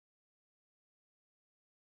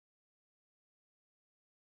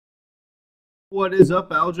What is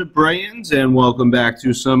up, algebraians, and welcome back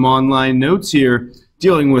to some online notes here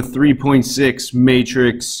dealing with 3.6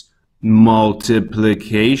 matrix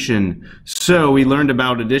multiplication. So we learned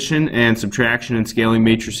about addition and subtraction and scaling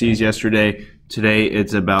matrices yesterday. Today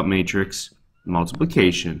it's about matrix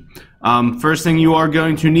multiplication. First thing you are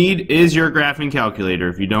going to need is your graphing calculator.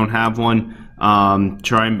 If you don't have one,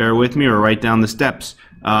 try and bear with me or write down the steps.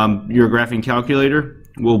 Your graphing calculator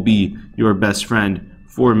will be your best friend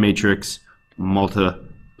for matrix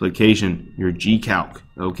multiplication, your GCalc.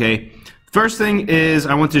 Okay, first thing is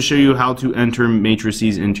I want to show you how to enter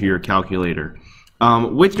matrices into your calculator.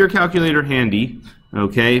 With your calculator handy,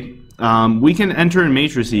 okay, we can enter in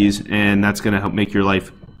matrices, and that's going to help make your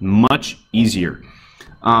life much easier.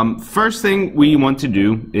 First thing we want to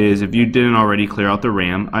do is, if you didn't already, clear out the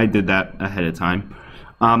RAM. I did that ahead of time.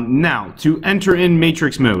 Now, to enter in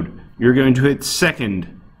matrix mode, you're going to hit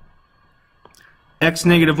second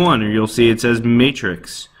x-1, or you'll see it says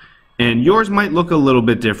matrix. And yours might look a little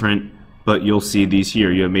bit different, but you'll see these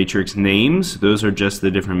here. You have matrix names, those are just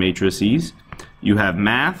the different matrices. You have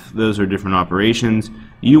math, those are different operations.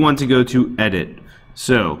 You want to go to edit.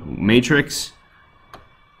 So, matrix,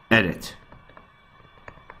 edit.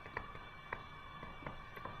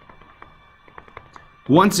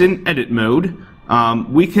 Once in edit mode,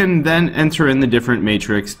 we can then enter in the different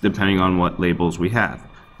matrix depending on what labels we have.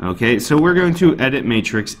 Okay, so we're going to edit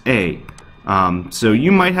matrix A. So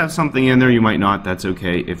you might have something in there, you might not. That's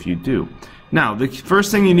okay if you do. Now, the first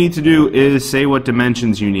thing you need to do is say what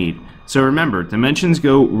dimensions you need. So remember, dimensions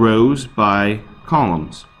go rows by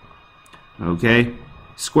columns. Okay,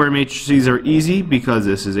 square matrices are easy because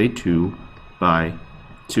this is a 2 by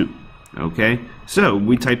 2. Okay, so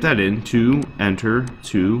we type that in, 2, enter,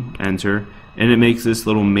 and it makes this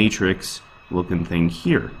little matrix looking thing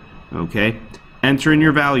here. Okay, enter in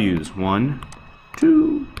your values, 1,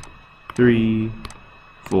 2, 3,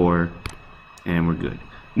 4, and we're good.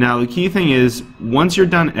 Now the key thing is, once you're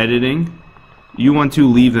done editing, you want to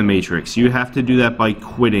leave the matrix. You have to do that by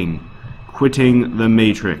quitting the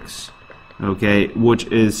matrix, okay, which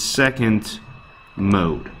is second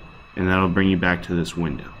mode, and that'll bring you back to this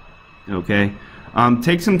window. Okay,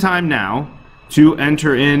 take some time now to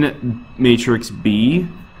enter in matrix B,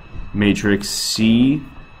 matrix C,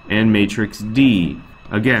 and matrix D.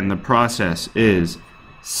 Again, the process is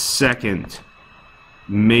second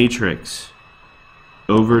matrix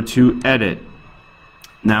over to edit.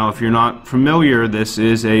 Now, if you're not familiar, this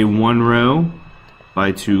is a 1 row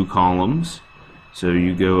by 2 columns. So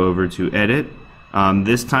you go over to edit.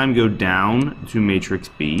 This time go down to matrix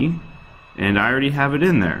B, and I already have it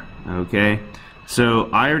in there. Okay, so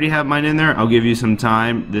I already have mine in there. I'll give you some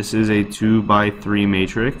time. This is a 2 by 3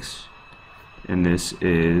 matrix. And this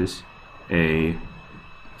is a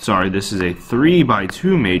 3 by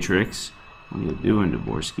 2 matrix. What are you doing,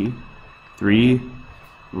 Dvorsky? 3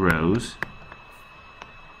 rows,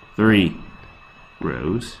 3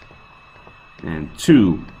 rows, and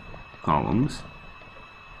 2 columns.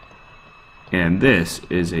 And this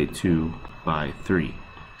is a 2 by 3.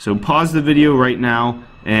 So pause the video right now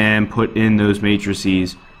and put in those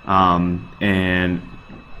matrices, and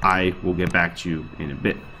I will get back to you in a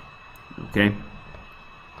bit. Okay,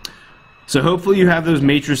 so hopefully you have those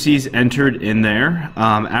matrices entered in there.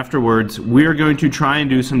 Afterwards, we are going to try and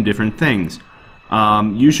do some different things.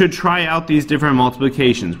 You should try out these different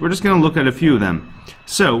multiplications. We're just going to look at a few of them.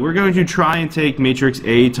 So we're going to try and take matrix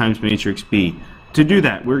A times matrix B. To do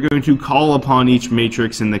that, we're going to call upon each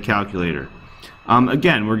matrix in the calculator.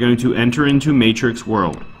 Again, we're going to enter into matrix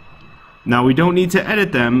world. Now, we don't need to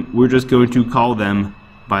edit them, we're just going to call them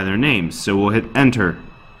by their names. So we'll hit enter.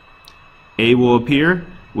 A will appear.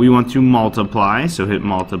 We want to multiply, so hit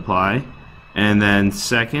multiply, and then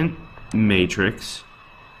second matrix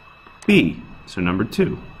B, so number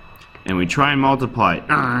 2. And we try and multiply,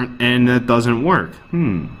 and that doesn't work.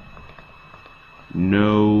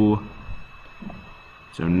 No,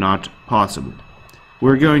 so not possible.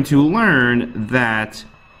 We're going to learn that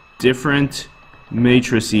different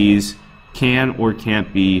matrices can or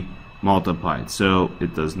can't be multiplied, so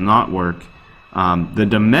it does not work. The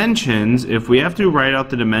dimensions, if we have to write out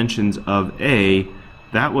the dimensions of A,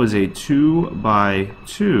 that was a 2 by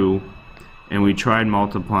 2, and we tried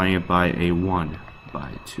multiplying it by a 1 by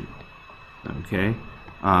 2. Okay,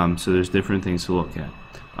 so there's different things to look at.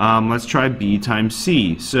 Let's try B times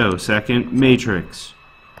C. So second matrix.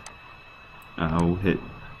 We'll hit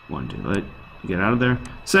 1, 2, let get out of there.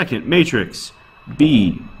 Second matrix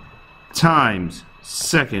B times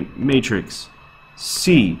second matrix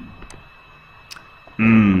C.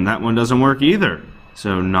 That one doesn't work either,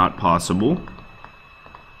 so not possible.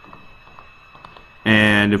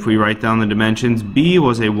 And if we write down the dimensions, B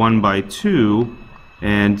was a 1 by 2,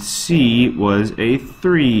 and C was a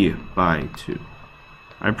 3 by 2.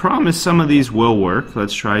 I promise some of these will work.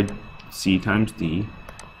 Let's try C times D,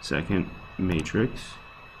 second matrix.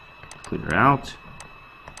 Clear out.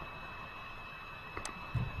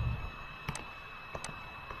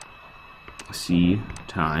 C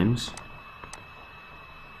times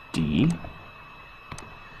D.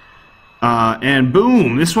 And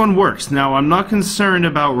boom, this one works. Now, I'm not concerned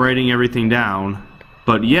about writing everything down,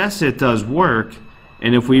 but yes, it does work.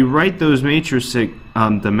 And if we write those matrix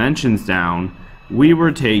dimensions down, we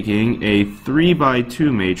were taking a 3 by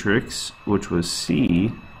 2 matrix, which was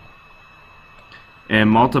C, and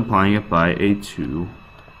multiplying it by a 2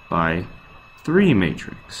 by 3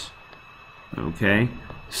 matrix. Okay,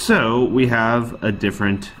 so we have a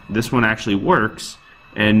different, this one actually works,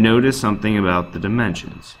 and notice something about the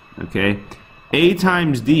dimensions. Okay, A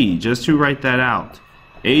times D, just to write that out,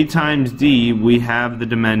 A times D, we have the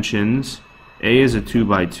dimensions. A is a 2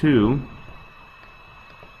 by 2,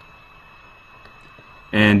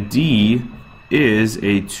 and D is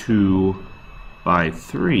a 2 by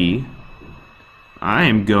 3. I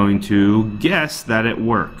am going to guess that it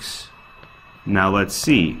works. Now let's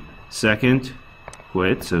see. Second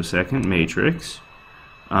quit, so second matrix,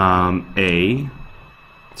 A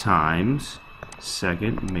times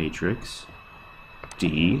second matrix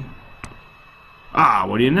D.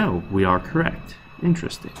 What do you know? We are correct.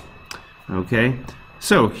 Interesting. Okay,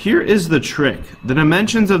 so here is the trick. The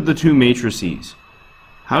dimensions of the two matrices.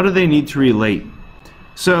 How do they need to relate?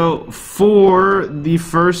 So for the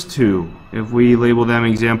first two, if we label them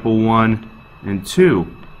example 1 and 2,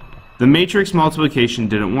 the matrix multiplication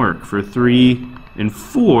didn't work. For 3 and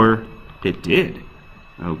 4, it did.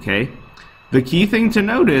 Okay? The key thing to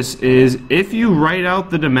notice is if you write out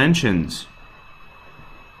the dimensions,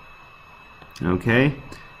 okay,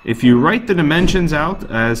 if you write the dimensions out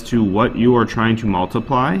as to what you are trying to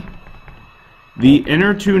multiply, the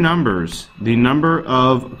inner two numbers, the number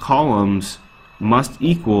of columns, must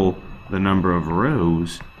equal the number of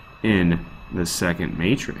rows in the second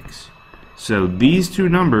matrix. So these two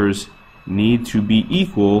numbers need to be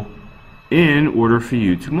equal in order for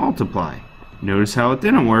you to multiply. Notice how it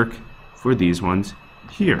didn't work for these ones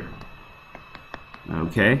here.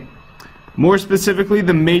 Okay? More specifically,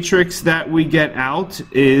 the matrix that we get out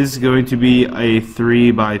is going to be a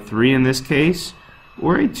 3 by 3 in this case,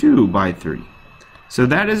 or a 2 by 3. So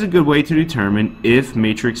that is a good way to determine if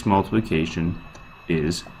matrix multiplication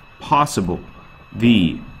is possible.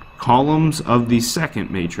 The columns of the second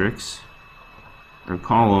matrix, or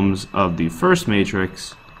columns of the first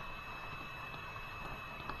matrix,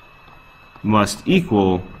 must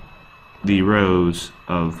equal the rows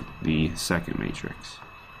of the second matrix.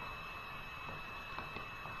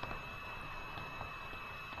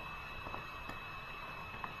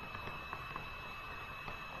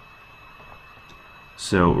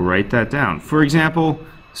 So write that down. For example,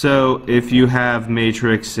 so if you have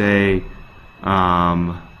matrix, say,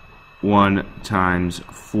 1 times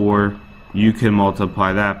 4, you can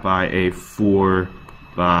multiply that by a 4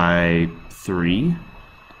 by 3.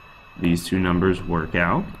 These two numbers work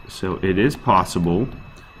out, so it is possible.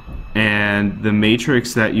 And the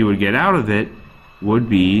matrix that you would get out of it would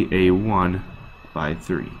be a 1 by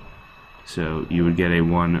 3. So you would get a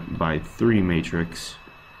 1 by 3 matrix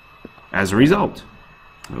as a result.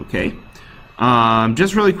 Okay.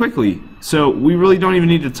 Just really quickly, so we really don't even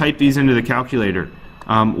need to type these into the calculator.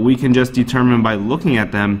 We can just determine by looking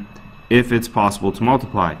at them if it's possible to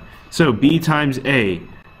multiply. So B times A.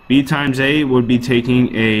 B times A would be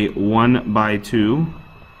taking a 1 by 2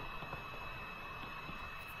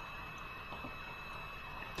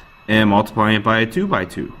 and multiplying it by a 2 by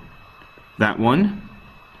 2. That one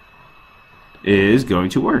is going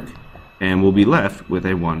to work, and we'll be left with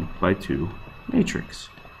a 1 by 2 matrix.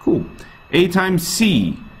 Cool. A times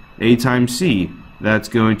C. A times C. That's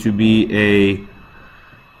going to be a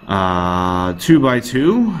 2 by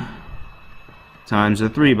 2 times a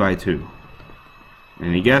 3 by 2.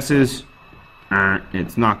 Any guesses?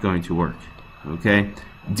 It's not going to work. Okay.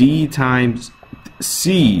 D times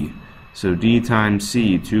C. So D times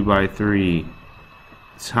C, 2 by 3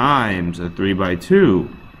 times a 3 by 2.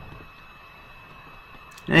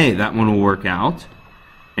 Hey, that one will work out,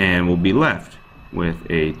 and we'll be left with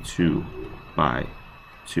a 2 by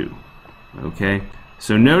 2. Okay.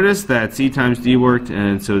 So notice that C times D worked,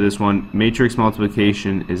 and so this one, matrix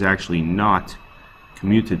multiplication, is actually not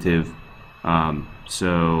commutative.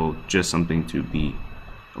 So just something to be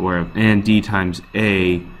aware of. And D times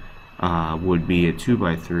A would be a 2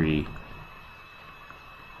 by 3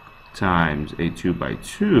 times a 2 by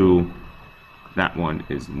 2, that one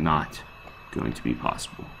is not going to be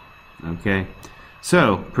possible. Okay,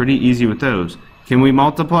 so pretty easy with those. Can we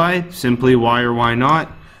multiply? Simply y or y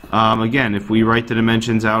not. Again, if we write the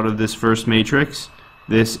dimensions out of this first matrix,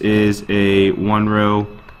 this is a 1 row,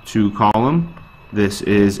 2 column. This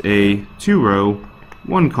is a 2 row,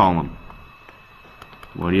 1 column.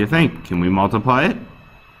 What do you think? Can we multiply it?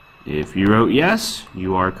 If you wrote yes,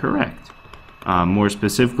 you are correct. More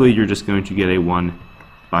specifically, you're just going to get a 1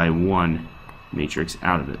 by 1 matrix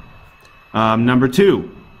out of it. Number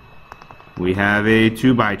 2, we have a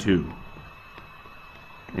 2 by 2.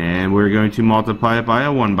 And we're going to multiply it by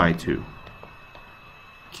a 1 by 2.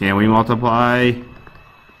 Can we multiply?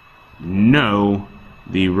 No,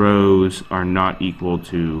 the rows are not equal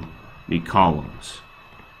to the columns.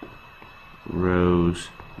 Rows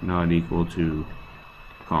not equal to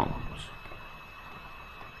columns.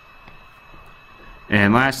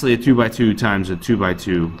 And lastly, a 2 by 2 times a 2 by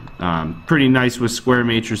 2. Pretty nice with square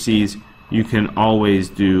matrices. You can always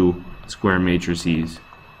do square matrices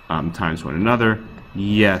times one another.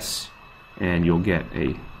 Yes, and you'll get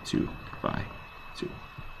a 2 by 2.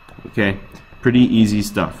 Okay, pretty easy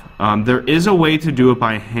stuff. There is a way to do it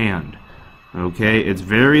by hand. Okay, it's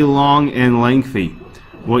very long and lengthy.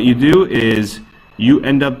 What you do is you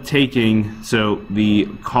end up taking, so the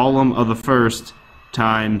column of the first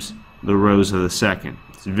times the rows of the second.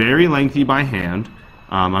 It's very lengthy by hand.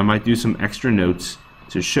 I might do some extra notes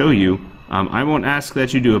to show you. I won't ask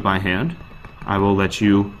that you do it by hand. I will let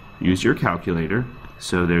you use your calculator.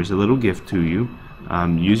 So there's a little gift to you.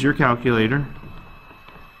 Use your calculator.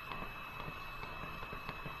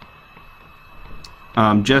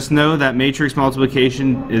 Just know that matrix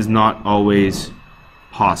multiplication is not always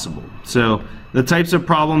possible. So the types of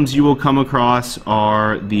problems you will come across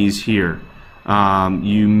are these here.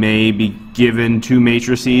 You may be given 2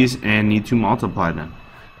 matrices and need to multiply them.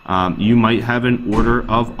 You might have an order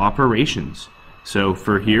of operations. So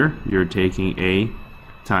for here, you're taking A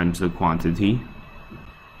times the quantity,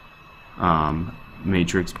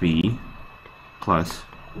 matrix B plus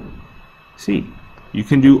C. You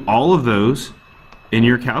can do all of those in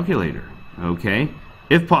your calculator, okay?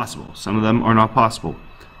 If possible. Some of them are not possible.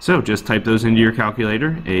 So just type those into your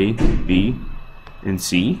calculator, A, B, and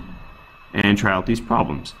C, and try out these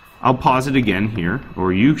problems. I'll pause it again here,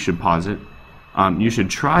 or you should pause it. You should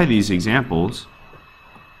try these examples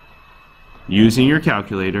using your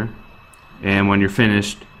calculator, and when you're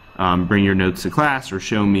finished, bring your notes to class or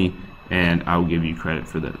show me, and I'll give you credit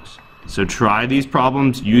for those. So try these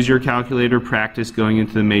problems, use your calculator, practice going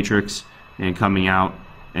into the matrix and coming out,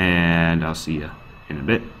 and I'll see you in a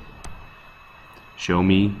bit. Show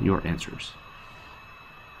me your answers.